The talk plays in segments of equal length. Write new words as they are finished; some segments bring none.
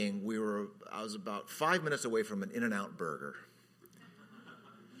I was about 5 minutes away from an In-N-Out burger.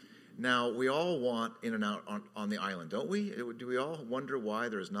 Now, we all want In-N-Out on the island, don't we? Do we all wonder why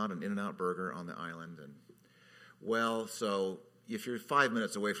there's not an In-N-Out burger on the island? So if you're 5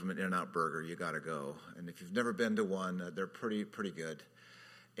 minutes away from an In-N-Out burger, you got to go. And if you've never been to one, they're pretty good.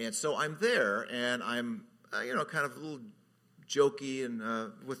 And so I'm there, and I'm kind of a little jokey and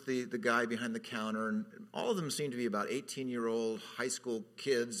with the guy behind the counter, and all of them seem to be about 18-year-old high school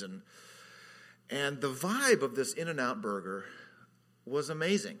kids, and the vibe of this In-N-Out burger was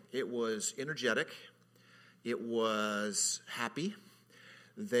amazing. It was energetic. It was happy.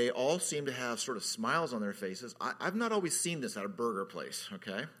 They all seemed to have sort of smiles on their faces. I've not always seen this at a burger place,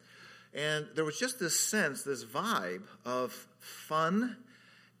 okay? And there was just this sense, this vibe of fun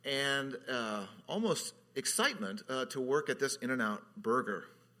and almost excitement to work at this In-N-Out burger.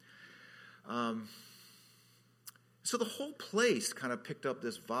 So the whole place kind of picked up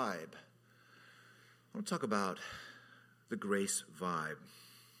this vibe. I want to talk about the grace vibe.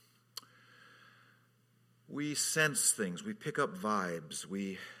 We sense things. We pick up vibes.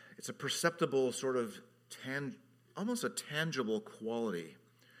 It's a perceptible sort of almost a tangible quality.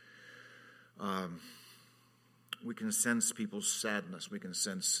 We can sense people's sadness. We can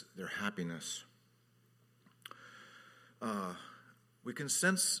sense their happiness. We can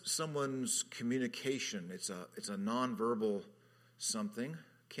sense someone's communication. It's a nonverbal something.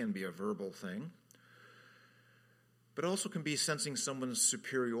 Can be a verbal thing. But also can be sensing someone's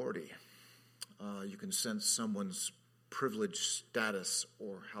superiority. You can sense someone's privileged status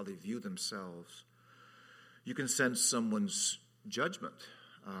or how they view themselves. You can sense someone's judgment.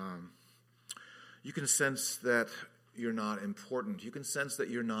 You can sense that you're not important. You can sense that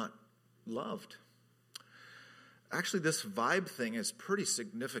you're not loved. Actually, this vibe thing is pretty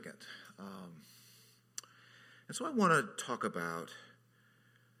significant. And so I want to talk about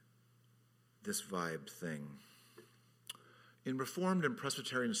this vibe thing. In Reformed and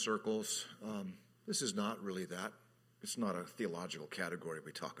Presbyterian circles, this is not really that. It's not a theological category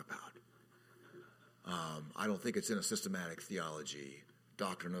we talk about. I don't think it's in a systematic theology,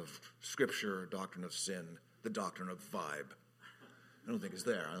 doctrine of Scripture, doctrine of sin, the doctrine of vibe. I don't think it's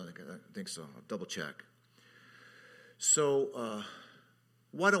there. I don't think so. I'll double check. So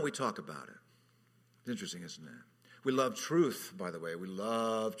why don't we talk about it? It's interesting, isn't it? We love truth, by the way. We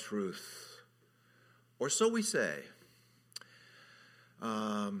love truth. Or so we say.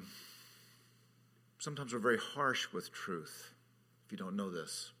 Sometimes we're very harsh with truth, if you don't know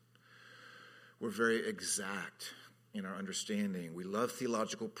this. We're very exact in our understanding. We love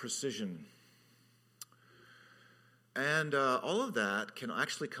theological precision. And all of that can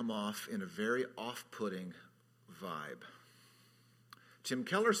actually come off in a very off-putting vibe. Tim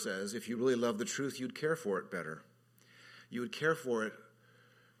Keller says, if you really love the truth, you'd care for it better. You would care for it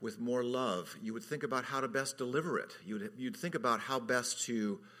with more love. You would think about how to best deliver it. You'd think about how best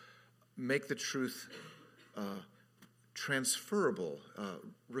to make the truth transferable,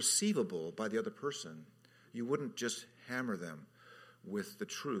 receivable by the other person. You wouldn't just hammer them with the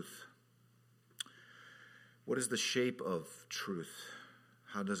truth. What is the shape of truth?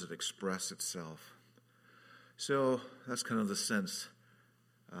 How does it express itself? So that's kind of the sense.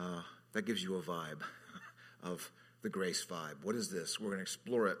 That gives you a vibe of the grace vibe. What is this? We're going to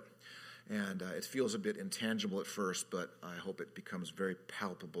explore it. And it feels a bit intangible at first, but I hope it becomes very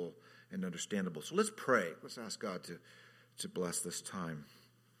palpable and understandable. So let's pray. Let's ask God to bless this time.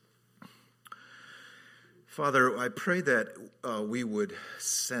 Father, I pray that we would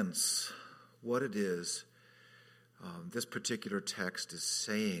sense what it is this particular text is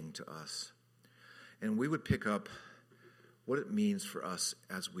saying to us. And we would pick up what it means for us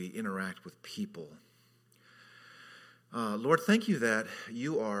as we interact with people. Lord, thank you that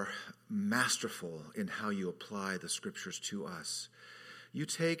you are masterful in how you apply the Scriptures to us. You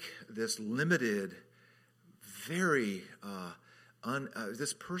take this limited, very,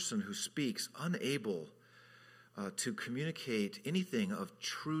 this person who speaks, unable to communicate anything of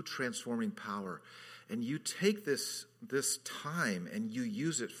true transforming power, and you take this time and you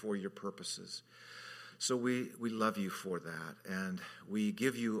use it for your purposes. So we love you for that, and we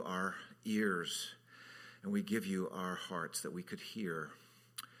give you our ears, and we give you our hearts that we could hear.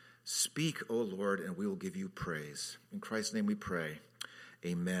 Speak, O Lord, and we will give you praise. In Christ's name we pray.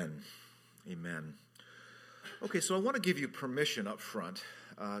 Amen. Amen. Okay, so I want to give you permission up front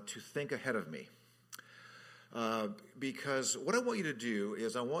to think ahead of me. Because what I want you to do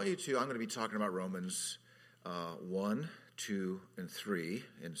is I'm going to be talking about Romans 1, 2, and 3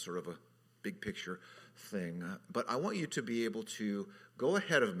 in sort of a big picture thing. But I want you to be able to go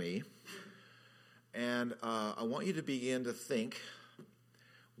ahead of me, and I want you to begin to think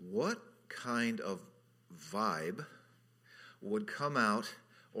what kind of vibe would come out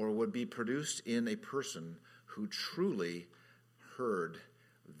or would be produced in a person who truly heard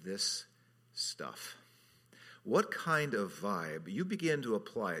this stuff? What kind of vibe? You begin to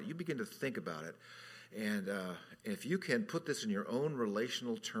apply it. You begin to think about it. And if you can put this in your own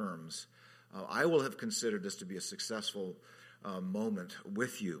relational terms, I will have considered this to be a successful moment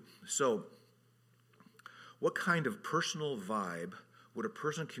with you. So, what kind of personal vibe would a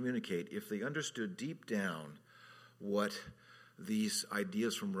person communicate if they understood deep down what these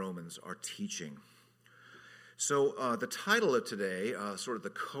ideas from Romans are teaching? So the title of today, sort of the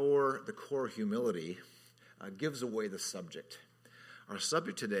core humility, gives away the subject. Our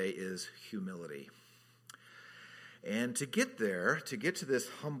subject today is humility. And to get there, to get to this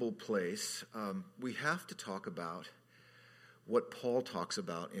humble place, we have to talk about what Paul talks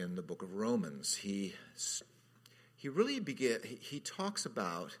about in the book of Romans. He talks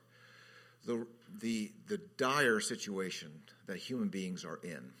about the dire situation that human beings are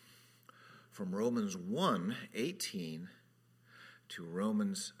in. From Romans 1:18 to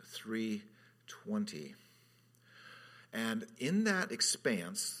Romans 3:20. And in that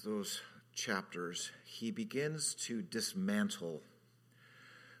expanse, those chapters, he begins to dismantle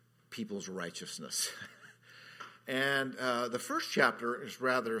people's righteousness. And the first chapter is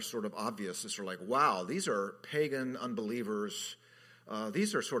rather sort of obvious. It's sort of like, wow, these are pagan unbelievers.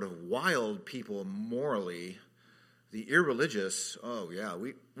 These are sort of wild people morally. The irreligious, oh yeah,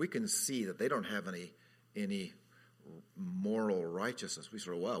 we can see that they don't have any moral righteousness. We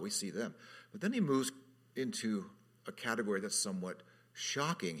sort of, wow, we see them. But then he moves into a category that's somewhat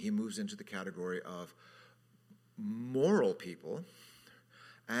shocking. He moves into the category of moral people,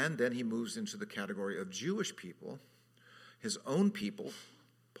 and then he moves into the category of Jewish people, his own people,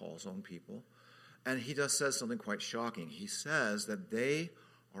 Paul's own people, and he just says something quite shocking. He says that they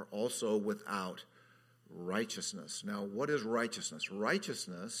are also without righteousness. Now, what is righteousness?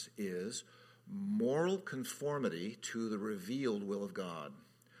 Righteousness is moral conformity to the revealed will of God.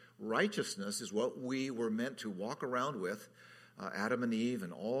 Righteousness is what we were meant to walk around with, Adam and Eve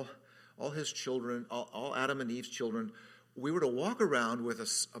and all his children, all Adam and Eve's children. We were to walk around with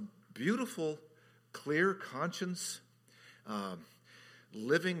a beautiful, clear conscience,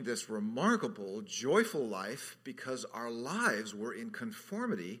 living this remarkable, joyful life because our lives were in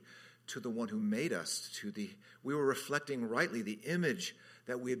conformity to the one who made us. We were reflecting rightly the image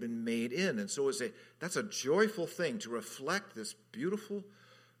that we had been made in. And so that's a joyful thing to reflect this beautiful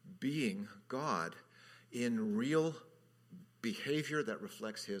being, God, in real behavior that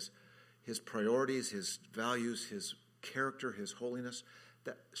reflects his priorities, his values, his character, his holiness.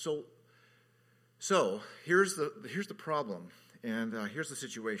 So here's the problem, and here's the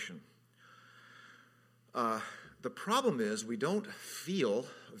situation. The problem is we don't feel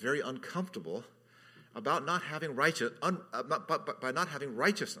very uncomfortable about not having by not having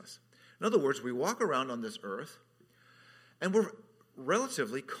righteousness. In other words, we walk around on this earth, and we're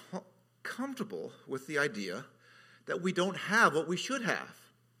relatively comfortable with the idea that we don't have what we should have.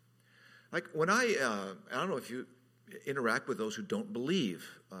 Like when I don't know if you interact with those who don't believe,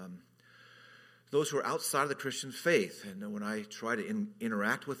 those who are outside of the Christian faith, and when I try to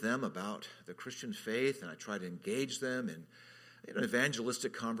interact with them about the Christian faith, and I try to engage them in an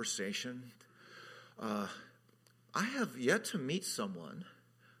evangelistic conversation, I have yet to meet someone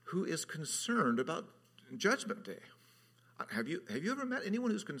who is concerned about Judgment Day. Have you ever met anyone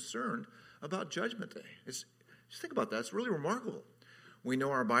who's concerned about Judgment Day? Just think about that. It's really remarkable. We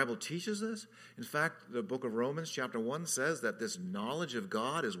know our Bible teaches this. In fact, the book of Romans, chapter 1, says that this knowledge of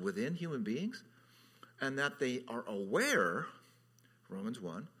God is within human beings, and that they are aware, Romans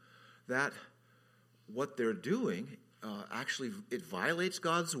 1, that what they're doing actually it violates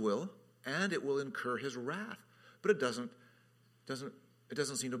God's will, and it will incur his wrath. But it doesn't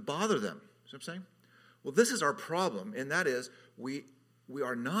seem to bother them. See what I'm saying? Well, this is our problem, and that is we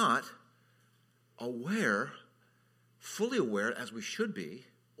are not aware, fully aware as we should be,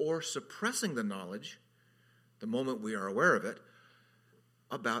 or suppressing the knowledge the moment we are aware of it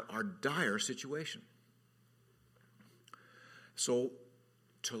about our dire situation. So,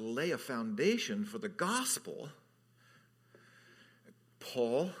 to lay a foundation for the gospel,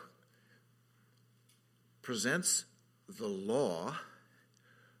 Paul presents the law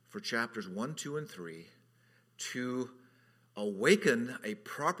for chapters 1, 2, and 3 to awaken a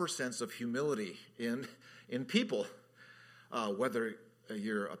proper sense of humility in people. Whether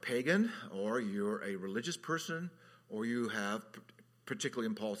you're a pagan or you're a religious person or you have, particularly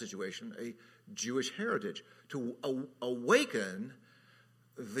in Paul's situation, a Jewish heritage, to awaken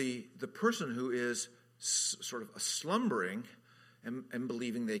the person who is sort of slumbering and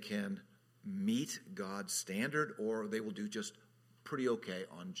believing they can meet God's standard, or they will do just pretty okay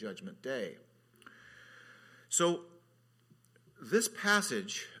on Judgment Day. So this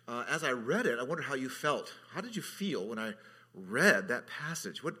passage, as I read it, I wonder how you felt. How did you feel when I read that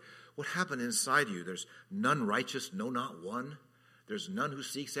passage? What happened inside you? There's none righteous, no, not one. There's none who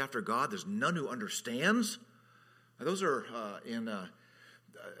seeks after God. There's none who understands. Those are in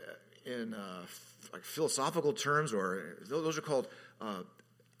like philosophical terms, or those are called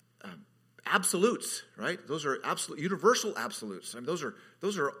absolutes, right? Those are absolute, universal absolutes. I mean, those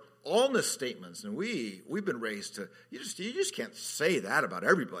are allness statements, and we've been raised to. You just can't say that about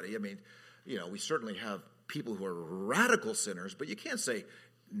everybody. I mean, we certainly have people who are radical sinners, but you can't say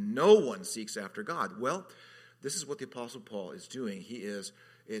no one seeks after God. Well, this is what the Apostle Paul is doing.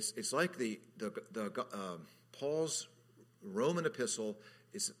 It's like Paul's Roman epistle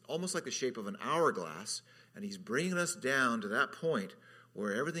is almost like the shape of an hourglass, and he's bringing us down to that point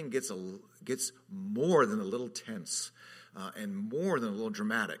where everything gets more than a little tense and more than a little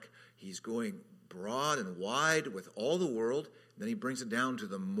dramatic. He's going broad and wide with all the world. Then he brings it down to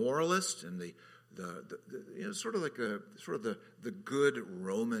the moralist and the good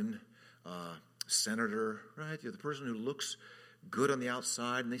Roman senator, right? The person who looks good on the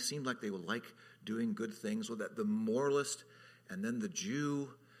outside, and they seem like they would like doing good things. Well, the moralist, and then the Jew,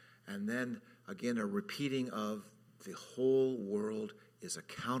 and then again a repeating of the whole world is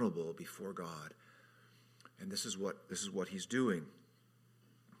accountable before God, and this is what he's doing.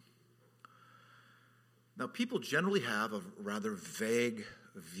 Now, people generally have a rather vague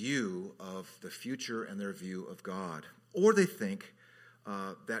view of the future and their view of God, or they think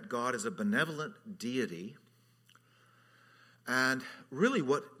that God is a benevolent deity, and really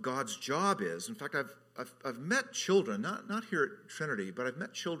what God's job is. In fact, I've met children, not here at Trinity, but I've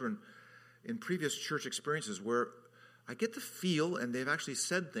met children in previous church experiences where I get the feel, and they've actually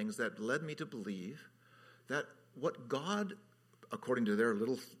said things that led me to believe that what God, according to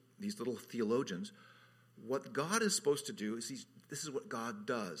these little theologians, what God is supposed to do is this is what God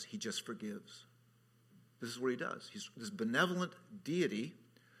does. He just forgives. This is what he does. He's this benevolent deity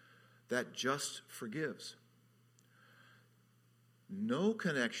that just forgives. No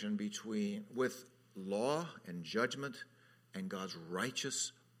connection with law and judgment and God's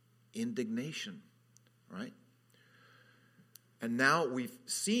righteous indignation, right? And now we've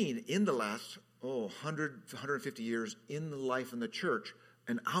seen in the last 100, 150 years in the life in the church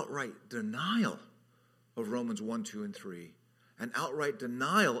an outright denial of Romans 1, 2, and 3, an outright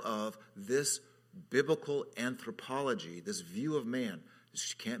denial of this biblical anthropology, this view of man.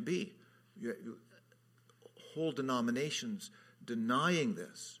 This can't be. Whole denominations denying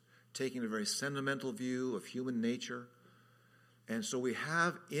this, taking a very sentimental view of human nature. And so we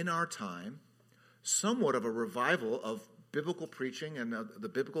have in our time somewhat of a revival of biblical preaching and the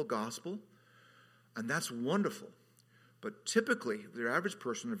biblical gospel, and that's wonderful. But typically, the average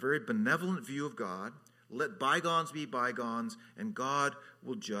person, a very benevolent view of God, let bygones be bygones, and God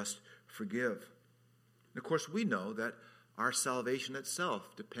will just forgive. And of course, we know that our salvation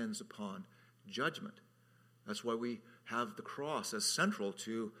itself depends upon judgment. That's why we have the cross as central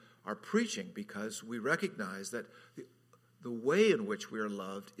to our preaching, because we recognize that the way in which we are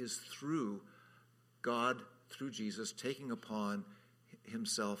loved is through God, through Jesus, taking upon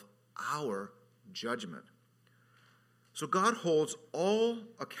himself our judgment. So God holds all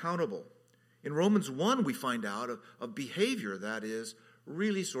accountable. In Romans 1, we find out of behavior that is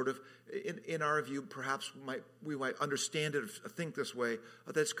really sort of, in our view, perhaps we might understand it or think this way,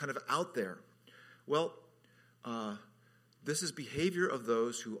 that's kind of out there. Well, this is behavior of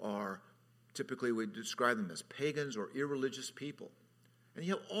those who are, typically we describe them as pagans or irreligious people. And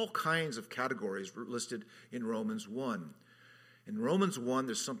you have all kinds of categories listed in Romans 1. In Romans 1,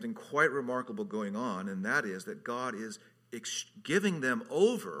 there's something quite remarkable going on, and that is that God is giving them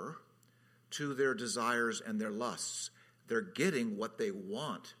over to their desires and their lusts. They're getting what they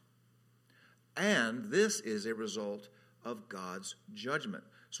want. And this is a result of God's judgment.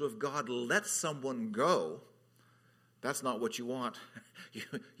 So if God lets someone go, that's not what you want.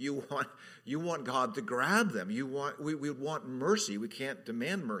 You want God to grab them. We want mercy. We can't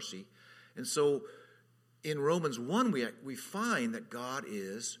demand mercy. And so in Romans 1, we find that God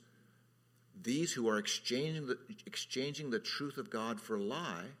is these who are exchanging the truth of God for a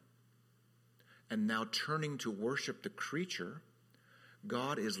lie and now turning to worship the creature.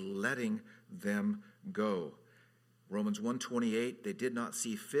 God is letting them go. Romans 1:28, they did not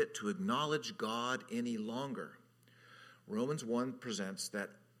see fit to acknowledge God any longer. Romans 1 presents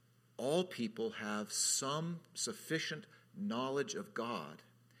that all people have some sufficient knowledge of God,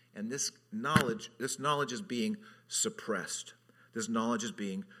 and this knowledge is being suppressed. This knowledge is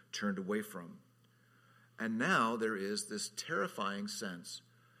being turned away from. And now there is this terrifying sense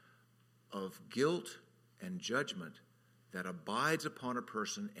of guilt and judgment that abides upon a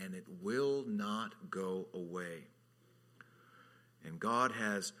person, and it will not go away. And God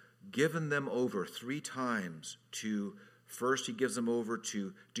has given them over 3 times to, first he gives them over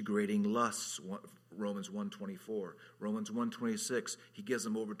to degrading lusts, Romans 1:24. Romans 1:26, he gives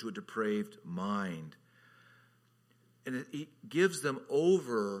them over to a depraved mind. And he gives them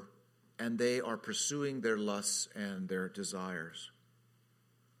over, and they are pursuing their lusts and their desires.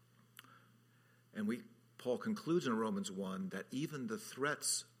 And Paul concludes in Romans 1 that even the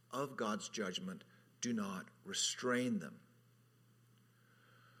threats of God's judgment do not restrain them.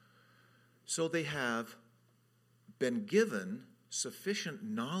 So they have been given sufficient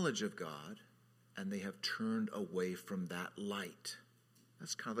knowledge of God, and they have turned away from that light.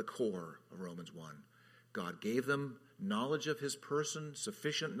 That's kind of the core of Romans 1. God gave them knowledge of his person,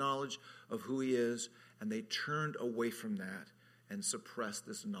 sufficient knowledge of who he is, and they turned away from that and suppressed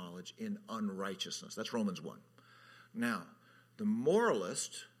this knowledge in unrighteousness. That's Romans 1. Now, the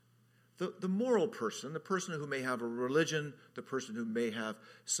moralist, the moral person, the person who may have a religion, the person who may have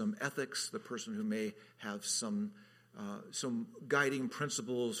some ethics, the person who may have some guiding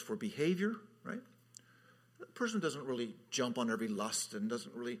principles for behavior, right? The person doesn't really jump on every lust and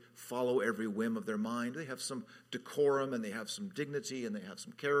doesn't really follow every whim of their mind. They have some decorum and they have some dignity and they have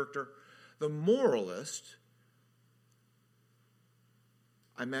some character. The moralist,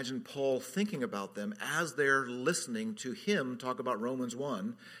 I imagine Paul thinking about them as they're listening to him talk about Romans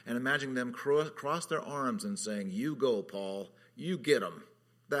 1 and imagining them cross their arms and saying, "You go, Paul. You get them.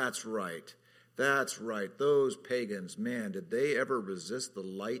 That's right. That's right. Those pagans, man, did they ever resist the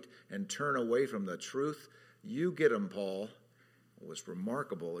light and turn away from the truth? You get them, Paul." What's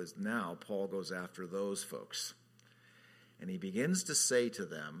remarkable is now Paul goes after those folks. And he begins to say to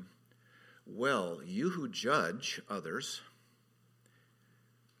them, "Well, you who judge others,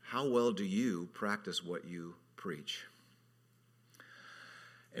 how well do you practice what you preach?"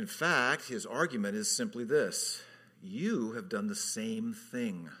 In fact, his argument is simply this: you have done the same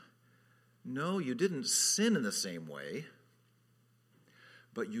thing. No, you didn't sin in the same way,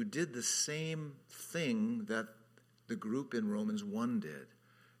 but you did the same thing that the group in Romans 1 did.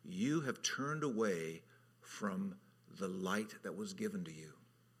 You have turned away from the light that was given to you.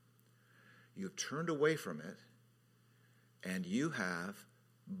 You have turned away from it, and you have,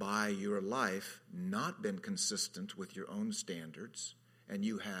 by your life, not been consistent with your own standards, and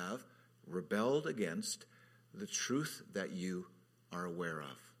you have rebelled against the truth that you are aware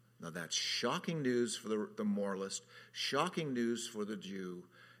of. Now that's shocking news for the moralist, shocking news for the Jew,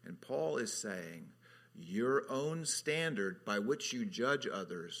 and Paul is saying, your own standard by which you judge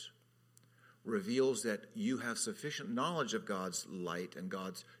others reveals that you have sufficient knowledge of God's light and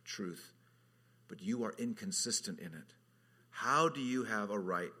God's truth, but you are inconsistent in it. How do you have a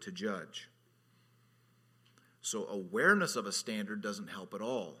right to judge? So awareness of a standard doesn't help at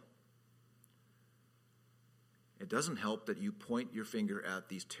all. It doesn't help that you point your finger at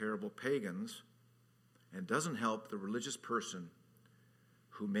these terrible pagans, and it doesn't help the religious person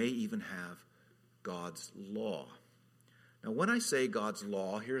who may even have God's law. Now, when I say God's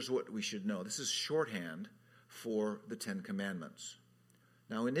law, here's what we should know. This is shorthand for the 10 Commandments.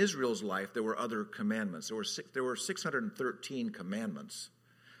 Now, in Israel's life, there were other commandments. There were 613 commandments.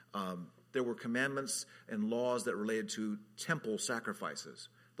 There were commandments and laws that related to temple sacrifices.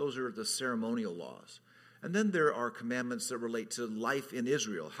 Those are the ceremonial laws. And then there are commandments that relate to life in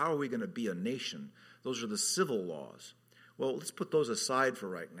Israel. How are we going to be a nation? Those are the civil laws. Well, let's put those aside for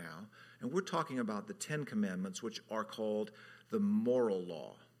right now. And we're talking about the 10 Commandments, which are called the moral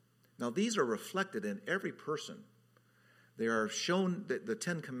law. Now, these are reflected in every person. They are shown, that the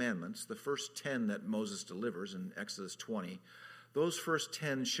 10 Commandments, the first 10 that Moses delivers in Exodus 20, those first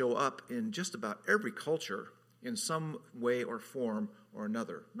 10 show up in just about every culture in some way or form or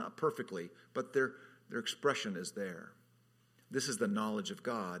another. Not perfectly, but their expression is there. This is the knowledge of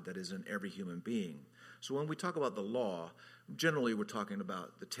God that is in every human being. So when we talk about the law, generally we're talking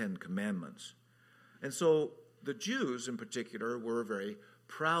about the 10 Commandments. And so the Jews in particular were very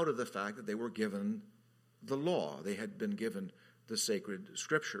proud of the fact that they were given the law. They had been given the sacred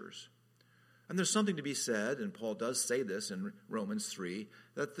scriptures. And there's something to be said, and Paul does say this in Romans 3,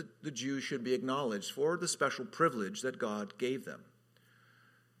 that the Jews should be acknowledged for the special privilege that God gave them.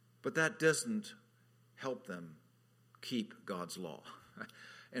 But that doesn't help them keep God's law.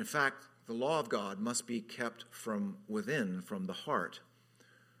 In fact, the law of God must be kept from within, from the heart.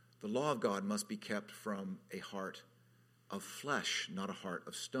 The law of God must be kept from a heart of flesh, not a heart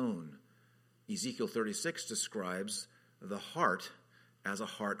of stone. Ezekiel 36 describes the heart as a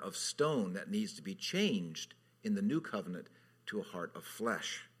heart of stone that needs to be changed in the new covenant to a heart of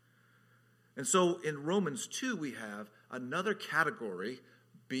flesh. And so in Romans 2, we have another category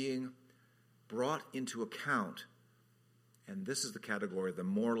being brought into account. And this is the category of the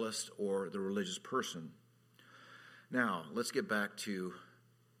moralist or the religious person. Now, let's get back to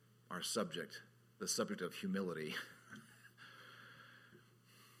our subject, the subject of humility.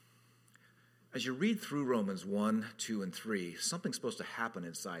 As you read through Romans 1, 2, and 3, something's supposed to happen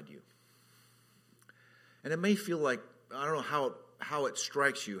inside you. And it may feel like, I don't know how it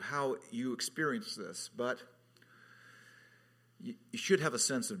strikes you, how you experience this, but you should have a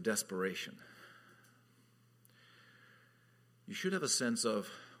sense of desperation. You should have a sense of,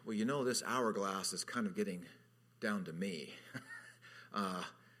 well, this hourglass is kind of getting down to me.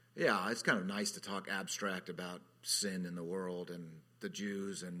 Yeah, it's kind of nice to talk abstract about sin in the world and the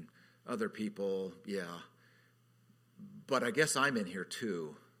Jews and other people, yeah. But I guess I'm in here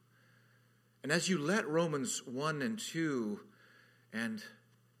too. And as you let Romans 1 and 2 and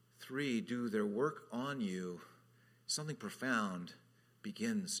 3 do their work on you, something profound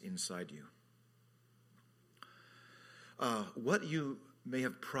begins inside you. What you may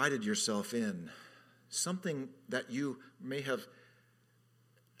have prided yourself in, something that you may have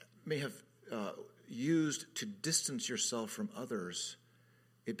used to distance yourself from others,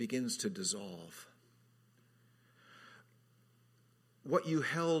 it begins to dissolve. What you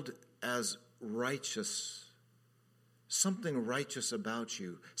held as righteous, something righteous about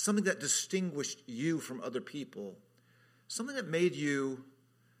you, something that distinguished you from other people, something that made you,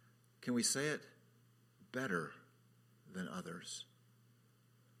 can we say it, better than others.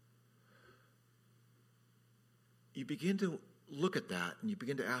 You begin to look at that and you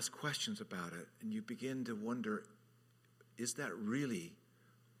begin to ask questions about it and you begin to wonder, is that really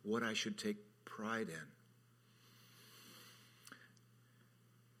what I should take pride in?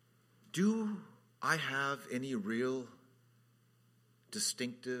 Do I have any real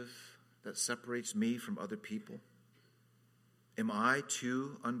distinctive that separates me from other people? Am I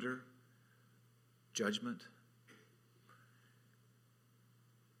too under judgment?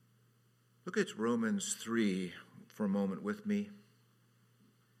 Look at Romans 3 for a moment with me.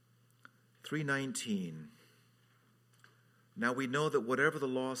 3:19. Now we know that whatever the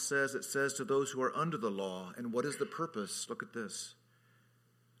law says, it says to those who are under the law. And what is the purpose? Look at this.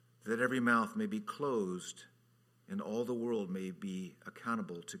 That every mouth may be closed and all the world may be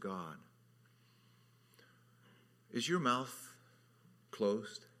accountable to God. Is your mouth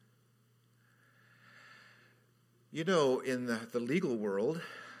closed? In the legal world,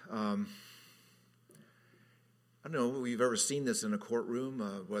 I don't know if you've ever seen this in a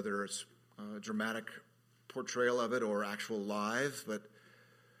courtroom, whether it's a dramatic portrayal of it or actual live, but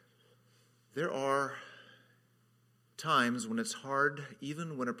there are times when it's hard,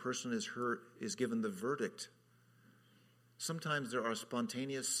 even when a person is given the verdict. Sometimes there are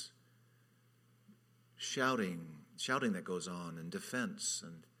spontaneous shouting that goes on in defense.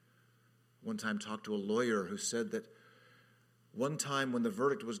 And one time talked to a lawyer who said that one time when the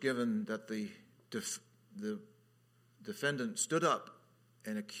verdict was given, that the defendant stood up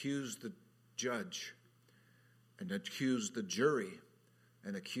and accused the judge and accused the jury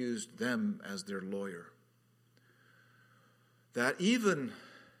and accused them as their lawyer. That even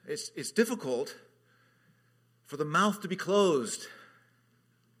it's difficult for the mouth to be closed.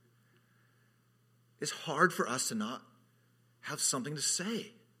 It's hard for us to not have something to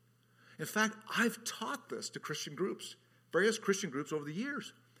say. In fact, I've taught this to Christian groups, various Christian groups over the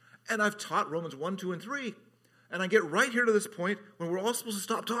years. And I've taught Romans 1, 2, and 3. And I get right here to this point when we're all supposed to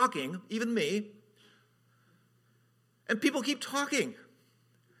stop talking, even me. And people keep talking.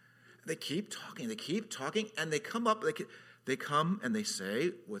 They keep talking, and they come up, they come and they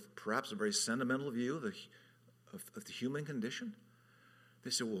say, with perhaps a very sentimental view of the human condition, they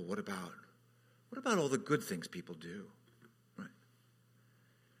say, well, what about all the good things people do? Right?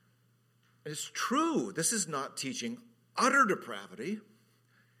 And it's true. This is not teaching utter depravity.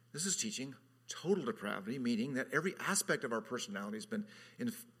 This is teaching total depravity, meaning that every aspect of our personality has been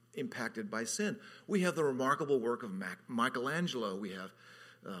impacted by sin. We have the remarkable work of Michelangelo. We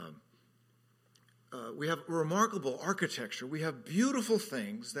have remarkable architecture. We have beautiful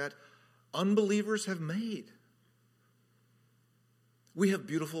things that unbelievers have made. We have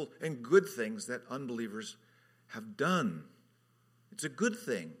beautiful and good things that unbelievers have done. It's a good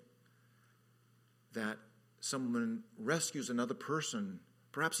thing that someone rescues another person,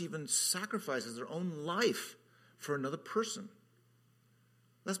 perhaps even sacrifices their own life for another person.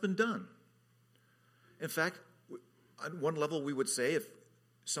 That's been done. In fact, on one level we would say if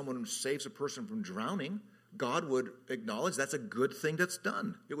someone saves a person from drowning, God would acknowledge that's a good thing that's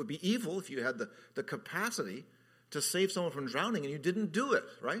done. It would be evil if you had the capacity to save someone from drowning and you didn't do it,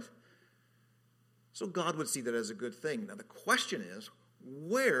 right? So God would see that as a good thing. Now the question is,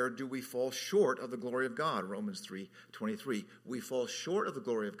 where do we fall short of the glory of God? Romans 3:23. We fall short of the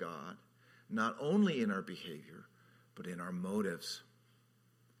glory of God, not only in our behavior, but in our motives,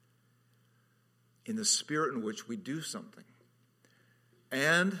 in the spirit in which we do something.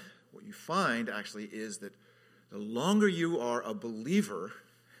 And what you find actually is that the longer you are a believer,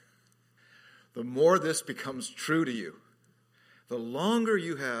 the more this becomes true to you. The longer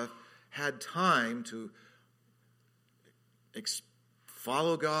you have had time to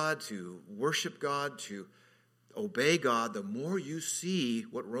follow God, to worship God, to obey God, the more you see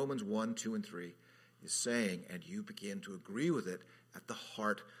what Romans 1, 2, and 3 is saying, and you begin to agree with it at the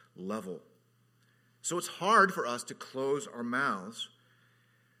heart level. So it's hard for us to close our mouths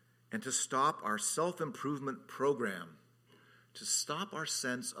and to stop our self-improvement program, to stop our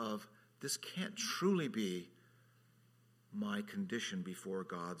sense of this can't truly be my condition before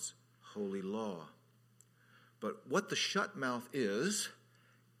God's holy law. But what the shut mouth is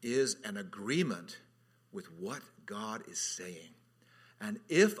an agreement with what God is saying. And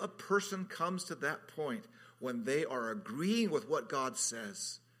if a person comes to that point when they are agreeing with what God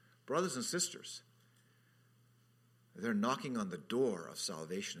says, brothers and sisters, they're knocking on the door of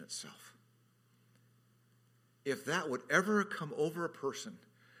salvation itself. If that would ever come over a person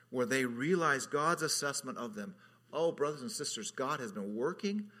where they realize God's assessment of them, oh, brothers and sisters, God has been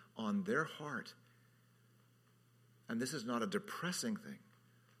working on their heart. And this is not a depressing thing.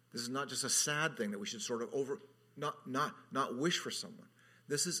 This is not just a sad thing that we should sort of not wish for someone.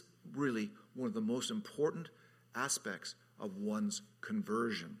 This is really one of the most important aspects of one's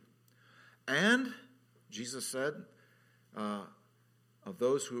conversion. And Jesus said, of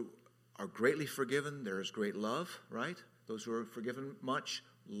those who are greatly forgiven, there is great love, right? Those who are forgiven much,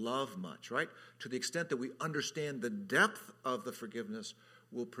 love much, right? To the extent that we understand the depth of the forgiveness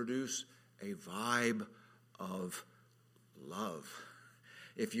will produce a vibe of love.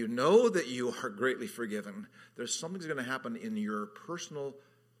 If you know that you are greatly forgiven, there's something that's going to happen in your personal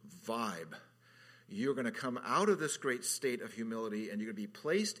vibe. You're going to come out of this great state of humility and you're going to be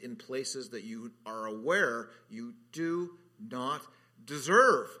placed in places that you are aware you do not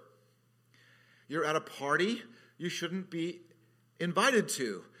deserve. You're at a party you shouldn't be invited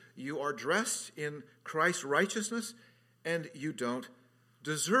to. You are dressed in Christ's righteousness and you don't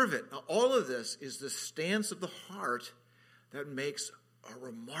deserve it. Now, all of this is the stance of the heart that makes a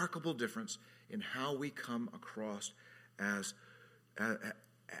remarkable difference in how we come across as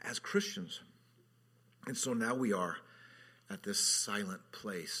Christians. And so now we are at this silent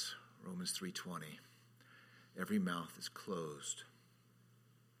place, Romans 3:20. Every mouth is closed.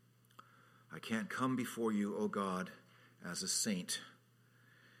 I can't come before you, O God, as a saint.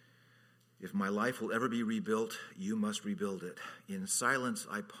 If my life will ever be rebuilt, you must rebuild it. In silence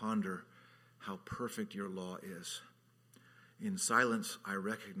I ponder how perfect your law is. In silence I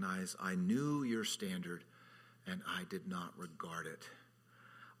recognize I knew your standard and I did not regard it.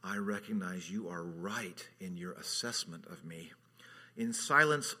 I recognize you are right in your assessment of me. In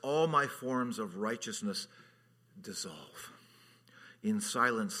silence all my forms of righteousness dissolve. In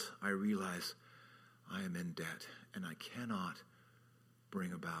silence I realize I am in debt and I cannot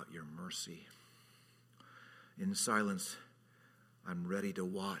bring about your mercy. In silence I'm ready to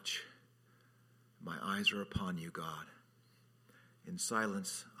watch. My eyes are upon you, God. In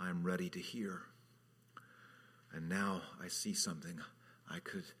silence, I am ready to hear. And now I see something I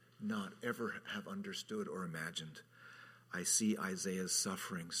could not ever have understood or imagined. I see Isaiah's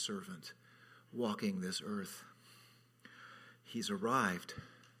suffering servant walking this earth. He's arrived.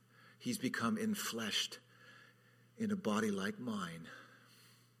 He's become enfleshed in a body like mine.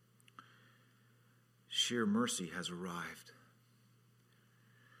 Sheer mercy has arrived.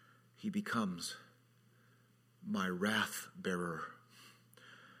 He becomes my wrath bearer.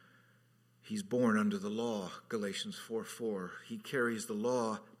 He's born under the law, Galatians 4:4. He carries the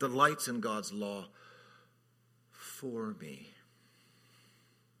law, delights in God's law for me.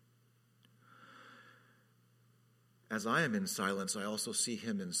 As I am in silence, I also see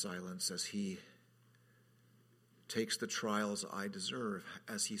him in silence as he takes the trials I deserve,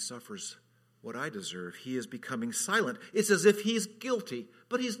 as he suffers what I deserve. He is becoming silent. It's as if he's guilty,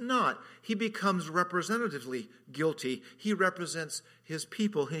 but he's not. He becomes representatively guilty. He represents his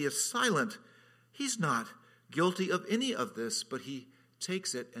people. He is silent. He's not guilty of any of this, but he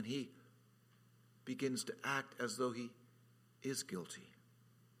takes it and he begins to act as though he is guilty.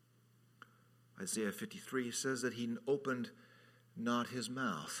 Isaiah 53 says that he opened not his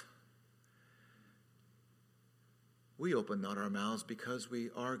mouth. We open not our mouths because we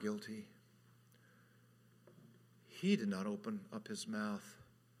are guilty. He did not open up his mouth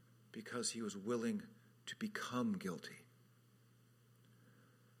because he was willing to become guilty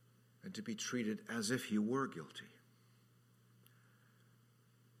and to be treated as if he were guilty.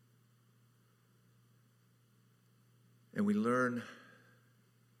 And we learn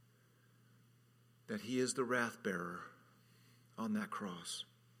that he is the wrath bearer on that cross.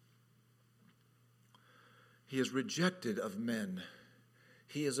 He is rejected of men.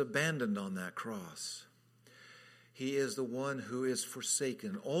 He is abandoned on that cross. He is the one who is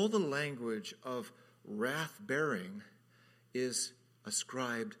forsaken. All the language of wrath-bearing is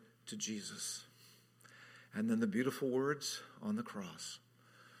ascribed to Jesus. And then the beautiful words on the cross.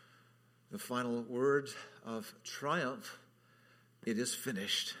 The final words of triumph, it is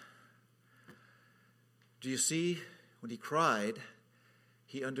finished. Do you see, when he cried,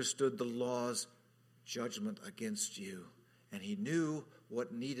 he understood the law's judgment against you. And he knew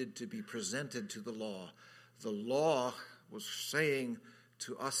what needed to be presented to the law. The law was saying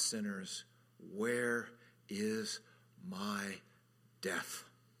to us sinners, where is my death?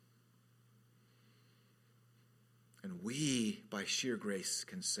 And we, by sheer grace,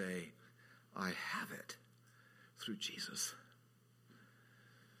 can say, I have it through Jesus.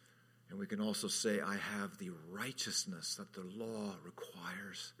 And we can also say, I have the righteousness that the law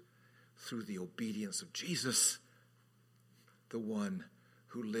requires through the obedience of Jesus, the one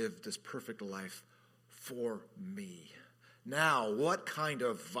who lived this perfect life for me. Now, what kind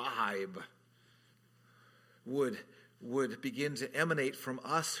of vibe would begin to emanate from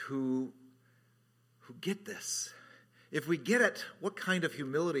us who get this? If we get it, what kind of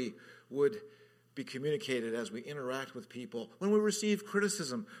humility would be communicated as we interact with people, when we receive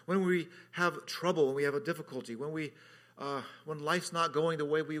criticism, when we have trouble, when we have a difficulty, when life's not going the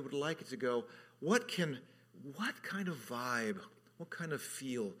way we would like it to go? What kind of vibe, what kind of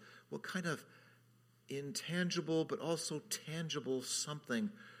feel, what kind of intangible but also tangible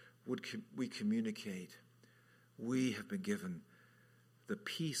something would we communicate? We have been given the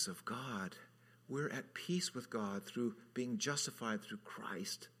peace of God. We're at peace with God through being justified through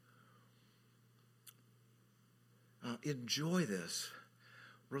Christ. Enjoy this.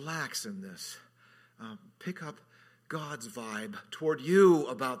 Relax in this. Pick up God's vibe toward you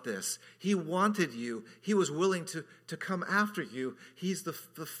about this. He wanted you. He was willing to come after you. He's the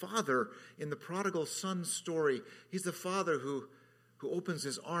father in the prodigal son story. He's the father who opens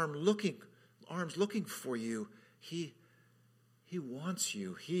his arms looking for you. He wants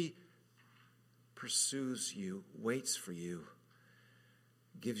you. He pursues you, waits for you,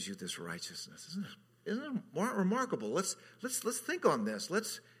 gives you this righteousness. Isn't it remarkable? Let's think on this.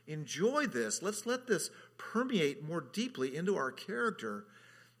 Let's enjoy this. Let's let this permeate more deeply into our character.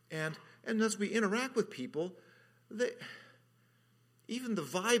 And as we interact with people, even the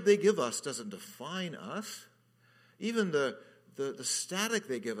vibe they give us doesn't define us. Even the static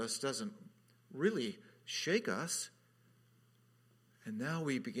they give us doesn't really shake us. And now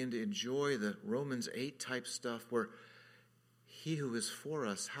we begin to enjoy the Romans 8 type stuff where he who is for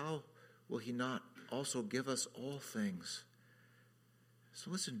us, how will he not also give us all things? So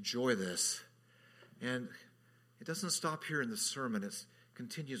let's enjoy this. And it doesn't stop here in the sermon. It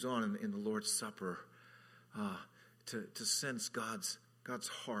continues on in the Lord's Supper to sense God's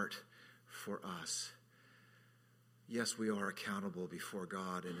heart for us. Yes, we are accountable before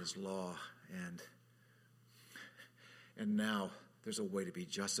God and his law. And now there's a way to be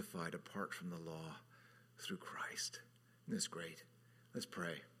justified apart from the law through Christ. Isn't this great? Let's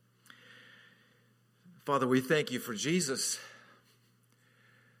pray. Father, we thank you for Jesus,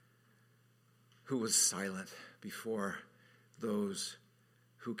 who was silent before those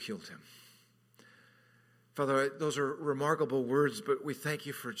who killed him. Father, those are remarkable words, but we thank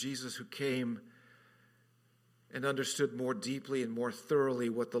you for Jesus who came and understood more deeply and more thoroughly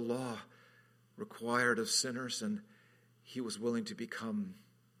what the law required of sinners, and he was willing to become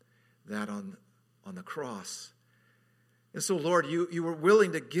that on the cross. And so, Lord, you were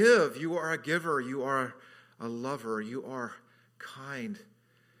willing to give. You are a giver. You are a lover. You are kind.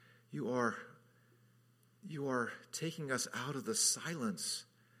 You are taking us out of the silence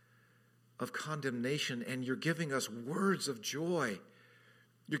of condemnation, and you're giving us words of joy.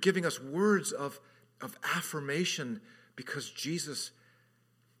 You're giving us words of affirmation because Jesus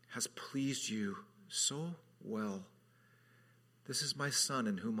has pleased you so well. This is my Son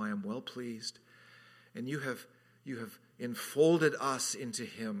in whom I am well pleased. And you have enfolded us into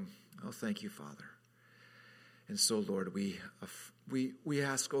him. Oh, thank you, Father. And so, Lord, we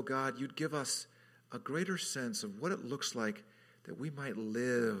ask, oh God, you'd give us a greater sense of what it looks like that we might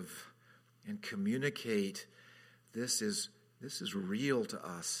live and communicate This is real to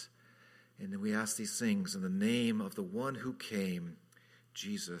us. And we ask these things in the name of the one who came,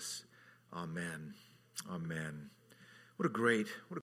 Jesus. Amen. Amen. What a great